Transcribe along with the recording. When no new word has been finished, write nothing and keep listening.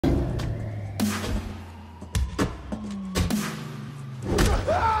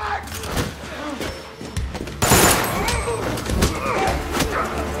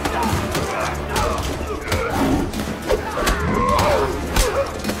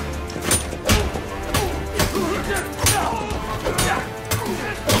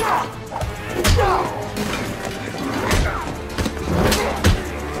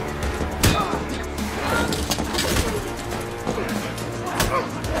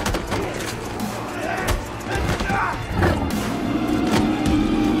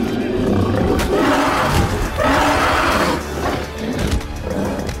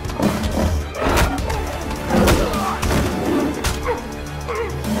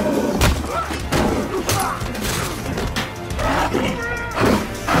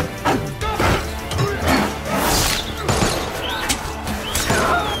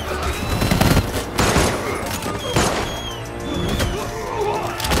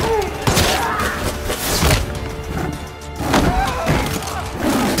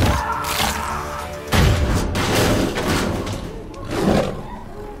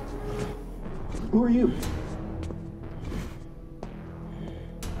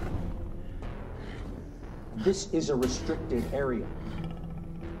This is a restricted area.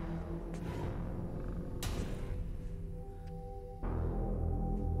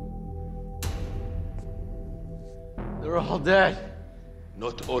 They're all dead.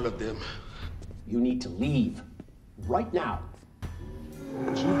 Not all of them. You need to leave. Right now.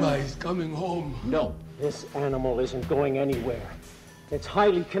 Juba is coming home. No. This animal isn't going anywhere. It's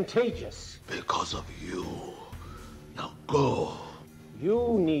highly contagious. Because of you. Now go.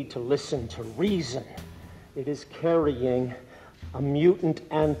 You need to listen to reason. It is carrying a mutant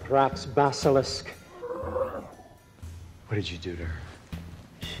anthrax basilisk. What did you do to her?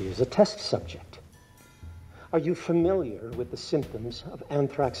 She is a test subject. Are you familiar with the symptoms of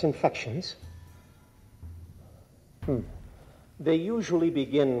anthrax infections? They usually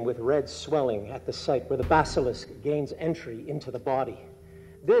begin with red swelling at the site where the basilisk gains entry into the body.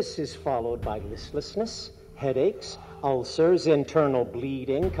 This is followed by listlessness, headaches, ulcers, internal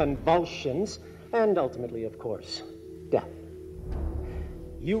bleeding, convulsions, and ultimately, of course, death.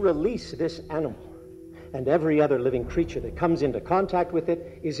 You release this animal, and every other living creature that comes into contact with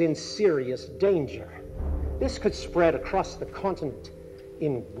it is in serious danger. This could spread across the continent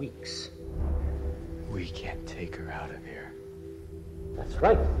in weeks. We can't take her out of here. That's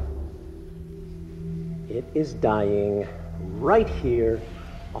right. It is dying right here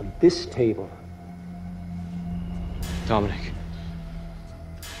on this table. Dominic.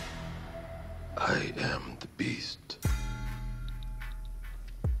 I am the beast.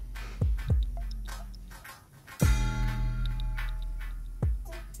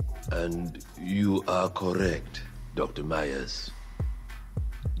 And you are correct, Dr. Myers.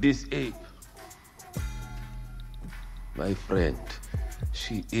 This ape, my friend,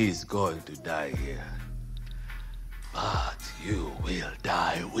 she is going to die here. But you will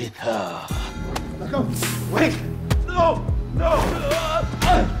die with her. Let go! Wait! No! No!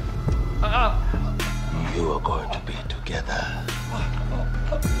 You are going to be together.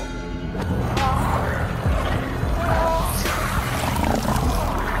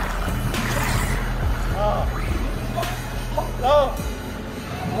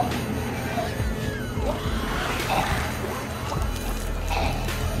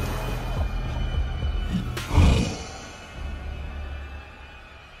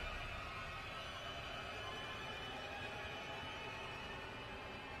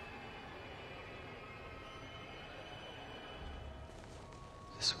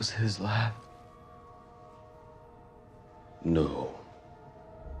 This was his lab. No.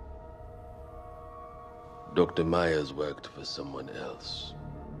 Dr. Myers worked for someone else.